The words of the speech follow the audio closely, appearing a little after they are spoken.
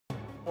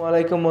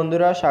আসসালামাইকুম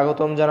বন্ধুরা,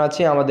 স্বাগতম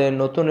জানাচ্ছি আমাদের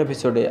নতুন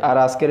এপিসোডে। আর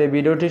আজকের এই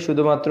ভিডিওটি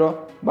শুধুমাত্র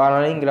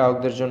বাংলালিংক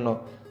গ্রাহকদের জন্য।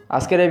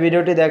 আজকের এই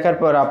ভিডিওটি দেখার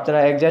পর আপনারা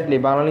এক্স্যাক্টলি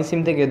বাংলালিংক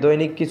সিম থেকে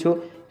দৈনিক কিছু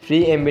ফ্রি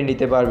এমবি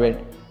নিতে পারবেন।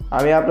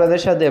 আমি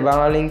আপনাদের সাথে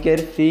বাংলালিংকের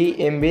ফ্রি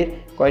এমবির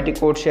কয়েকটি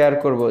কোড শেয়ার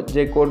করব,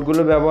 যে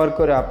কোডগুলো ব্যবহার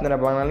করে আপনারা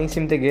বাংলালিংক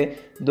সিম থেকে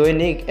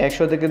দৈনিক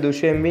 100 থেকে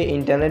 200 এমবি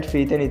ইন্টারনেট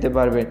ফ্রিতে নিতে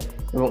পারবেন।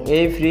 এবং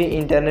এই ফ্রি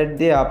ইন্টারনেট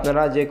দিয়ে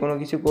আপনারা যে কোনো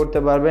কিছু করতে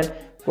পারবেন,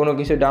 কোনো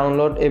কিছু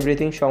ডাউনলোড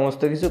এভরিথিং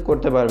সমস্ত কিছু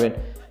করতে পারবেন।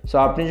 সো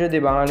আপনি যদি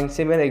বাংলালিংক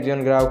সিমের একজন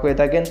গ্রাহক হয়ে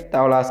থাকেন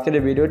তাহলে আজকের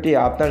এই ভিডিওটি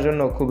আপনার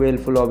জন্য খুব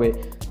হেল্পফুল হবে।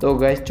 তো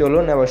গাইস,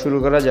 চলুন এবার শুরু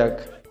করা যাক।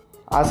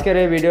 আজকের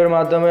এই ভিডিওর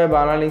মাধ্যমে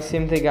বাংলালিংক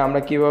সিম থেকে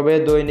আমরা কিভাবে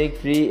দৈনিক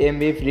ফ্রি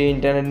এমবি ফ্রি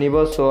ইন্টারনেট নিব।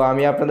 সো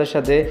আমি আপনাদের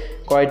সাথে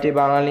কয়েকটি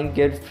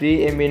বাংলালিংকের ফ্রি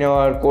এমবি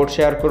নেওয়ার কোড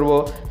শেয়ার করব,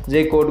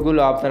 যে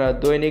কোডগুলো আপনারা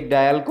দৈনিক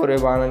ডায়াল করে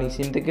বাংলালিংক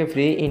সিম থেকে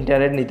ফ্রি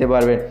ইন্টারনেট নিতে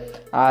পারবেন।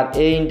 আর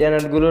এই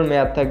ইন্টারনেটগুলোর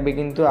মেয়াদ থাকবে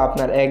কিন্তু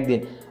আপনার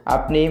একদিন।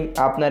 আপনি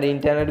আপনার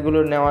ইন্টারনেটগুলো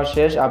নেওয়া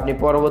শেষ, আপনি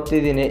পরবর্তী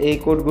দিনে এই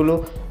কোডগুলো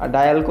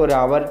ডায়াল করে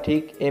আবার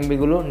ঠিক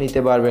এমবিগুলো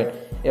নিতে পারবেন।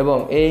 এবং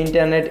এই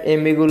ইন্টারনেট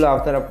এমবিগুলো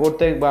আপনারা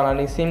প্রত্যেক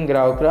বাংলালিংক সিম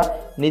গ্রাহকরা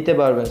নিতে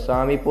পারবেন। সো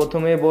আমি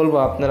প্রথমে বলবো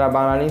আপনারা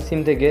বাংলালিংক সিম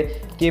থেকে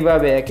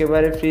কিভাবে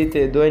একেবারে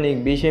ফ্রিতে দৈনিক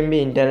 20 এমবি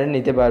ইন্টারনেট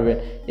নিতে পারবেন।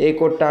 এই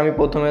কোডটা আমি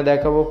প্রথমে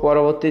দেখাবো,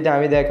 পরবর্তীতে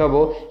আমি দেখাবো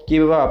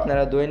কিভাবে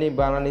আপনারা দৈনিক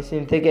বাংলালিংক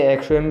সিম থেকে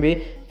 100 এমবি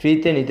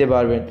ফ্রিতে নিতে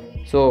পারবেন।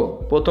 সো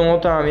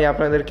প্রথমত আমি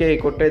আপনাদেরকে এই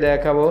কোডটাই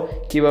দেখাবো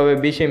কিভাবে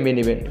 20 এমবি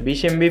নেবেন।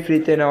 20 এমবি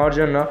ফ্রিতে নেওয়ার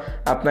জন্য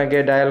আপনাকে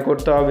ডায়াল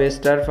করতে হবে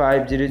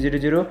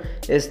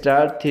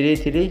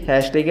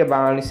 *5000*33# লিখে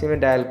বাংলালিংক সিমে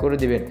ডায়াল করে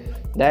দিবেন।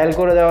 ডায়াল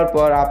করে দেওয়ার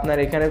পর আপনার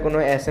এখানে কোনো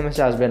SMS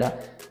আসবে না।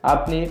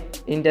 আপনি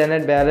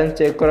ইন্টারনেট ব্যালেন্স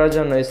চেক করার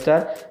জন্য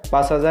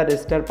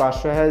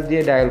 *5000*500#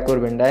 দিয়ে ডায়াল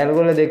করবেন। ডায়াল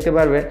করলে দেখতে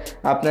পারবেন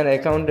আপনার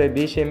অ্যাকাউন্টে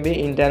 20 এমবি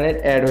ইন্টারনেট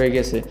অ্যাড হয়ে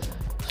গেছে।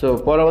 সো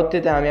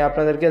পরবর্তীতে আমি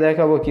আপনাদেরকে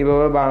দেখাবো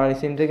কিভাবে বাংলালিংক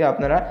সিম থেকে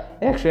আপনারা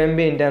 100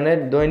 এমবি ইন্টারনেট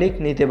দৈনিক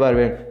নিতে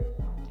পারবেন।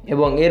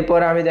 এবং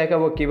এরপরে আমি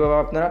দেখাবো কিভাবে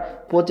আপনারা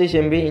 25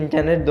 এমবি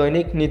ইন্টারনেট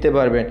দৈনিক নিতে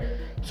পারবেন।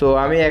 সো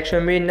আমি 100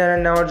 এমবি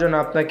ইন্টারনেট নেওয়ার জন্য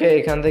আপনাকে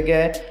এখান থেকে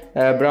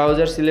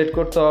ব্রাউজার সিলেক্ট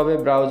করতে হবে।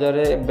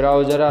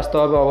 ব্রাউজারে আসতে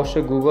হবে,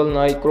 অবশ্যই গুগল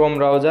নয়, ক্রোম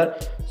ব্রাউজার।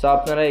 সো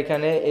আপনারা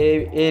এখানে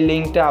এই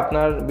লিঙ্কটা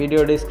আপনার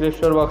ভিডিও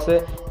ডিসক্রিপশন বক্সে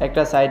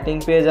একটা সাইট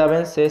লিঙ্ক পেয়ে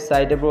যাবেন। সেই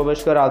সাইটে প্রবেশ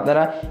করে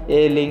আপনারা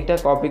এই লিঙ্কটা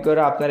কপি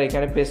করে আপনারা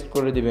এখানে পেস্ট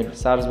করে দিবেন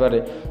সার্চ বারে।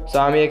 সো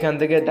আমি এখান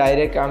থেকে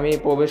ডাইরেক্ট আমি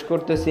প্রবেশ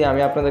করতেছি।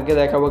 আমি আপনাদেরকে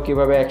দেখাবো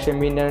কিভাবে 100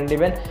 এমবি ইন্টারনেট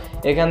নেবেন।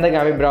 এখান থেকে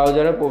আমি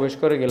ব্রাউজারে প্রবেশ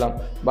করে গেলাম,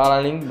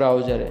 বাংলালিংক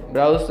ব্রাউজারে।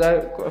 ব্রাউজার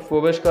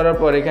প্রবেশ করার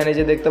পর এখানে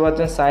যে দেখতে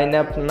পাচ্ছেন সাইন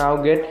আপ নাও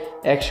গেট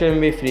 100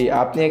 এমবি ফ্রি।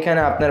 আপনি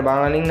এখানে আপনার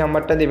বাংলালিংক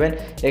নাম্বারটা দিবেন,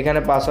 এখানে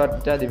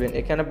পাসওয়ার্ডটা দিবেন।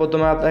 এখানে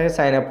প্রথমে আপনাকে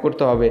সাইন আপ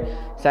করতে হবে।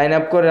 সাইন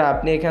আপ করে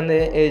আপনি এখানে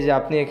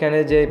আপনি এখানে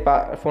যে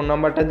ফোন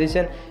নাম্বারটা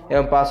দিয়েছেন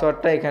এবং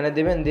পাসওয়ার্ডটা এখানে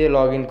দিবেন, দিয়ে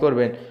লগ ইন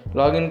করবেন।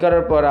 লগ ইন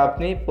করার পর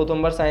আপনি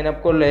প্রথমবার সাইন আপ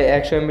করলে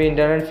 100 এমবি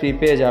ইন্টারনেট ফ্রি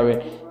পেয়ে যাবেন।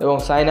 এবং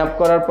সাইন আপ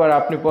করার পর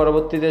আপনি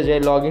পরবর্তীতে যে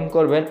লগ ইন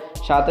করবেন,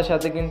 সাথে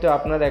সাথে কিন্তু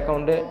আপনার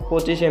অ্যাকাউন্টে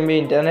 25 এমবি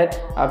ইন্টারনেট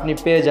আপনি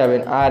পেয়ে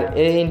যাবেন। আর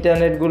এই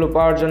ইন্টারনেটগুলো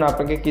পাওয়ার জন্য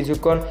আপনাকে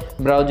কিছুক্ষণ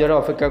ব্রাউজারে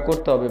অপেক্ষা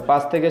করতে হবে,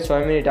 5 থেকে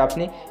 6 মিনিট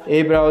আপনি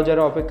এই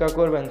ব্রাউজারে অপেক্ষা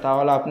করবেন,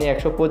 তাহলে আপনি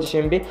 125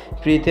 এমবি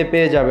ফ্রিতে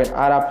পেয়ে যাবেন।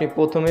 আর আপনি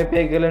প্রথমে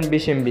পেয়ে গেলেন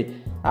 20 এমবি।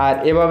 আর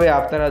এভাবে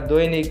আপনারা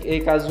দৈনিক এই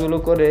কাজগুলো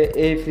করে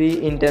এই ফ্রি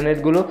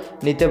ইন্টারনেটগুলো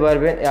নিতে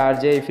পারবেন। আর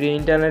যে ফ্রি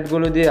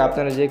ইন্টারনেটগুলো দিয়ে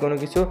আপনারা যে কোনো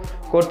কিছু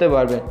করতে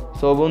পারবেন।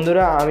 সো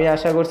বন্ধুরা, আমি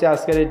আশা করছি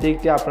আজকের এই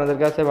ট্রিকটি আপনাদের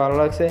কাছে ভালো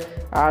লাগছে।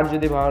 আর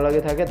যদি ভালো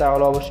লাগে থাকে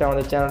তাহলে অবশ্যই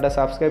আমাদের চ্যানেলটা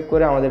সাবস্ক্রাইব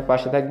করে আমাদের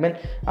পাশে থাকবেন।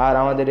 আর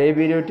আমাদের এই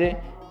ভিডিওটি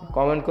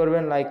কমেন্ট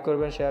করবেন, লাইক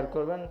করবেন, শেয়ার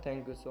করবেন।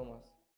 Thank you so much.